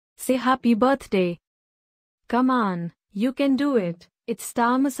Say happy birthday. Come on, you can do it. It's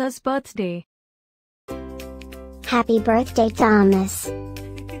Thomas's birthday. Happy birthday, Thomas.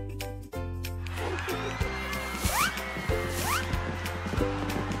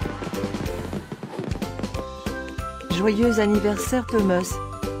 Joyeux anniversaire, Thomas.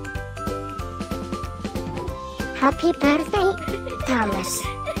 Happy birthday, Thomas.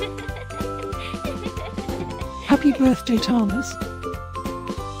 Happy birthday, Thomas.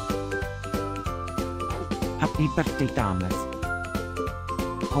 Happy birthday, Thomas.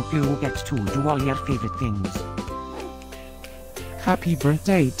 Hope you get to do all your favorite things. Happy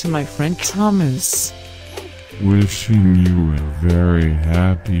birthday to my friend Thomas. Wishing you a very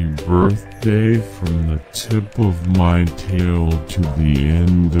happy birthday from the tip of my tail to the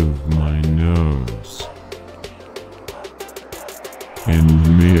end of my nose.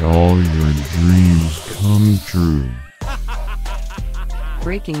 And may all your dreams come true.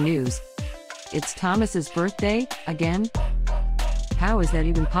 Breaking news. It's Thomas's birthday, again? How is that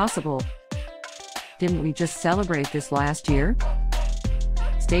even possible? Didn't we just celebrate this last year?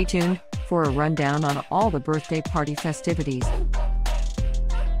 Stay tuned for a rundown on all the birthday party festivities.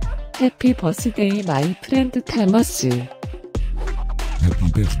 Happy birthday, my friend Thomas. Happy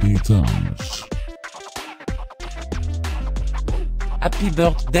birthday, Thomas. Happy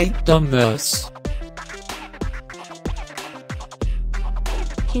birthday, Thomas.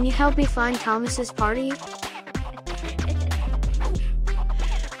 Can you help me find Thomas's party?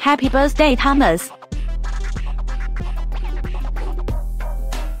 Happy birthday, Thomas.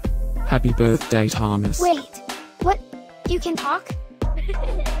 Happy birthday, Thomas. Wait, what? You can talk?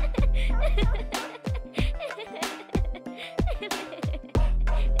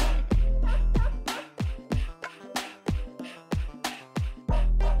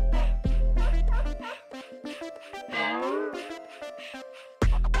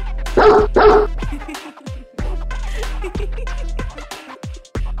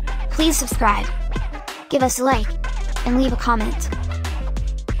 Please subscribe, give us a like, and leave a comment.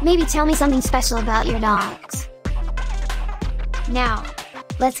 Maybe tell me something special about your dogs. Now,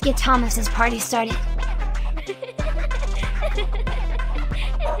 let's get Thomas's party started.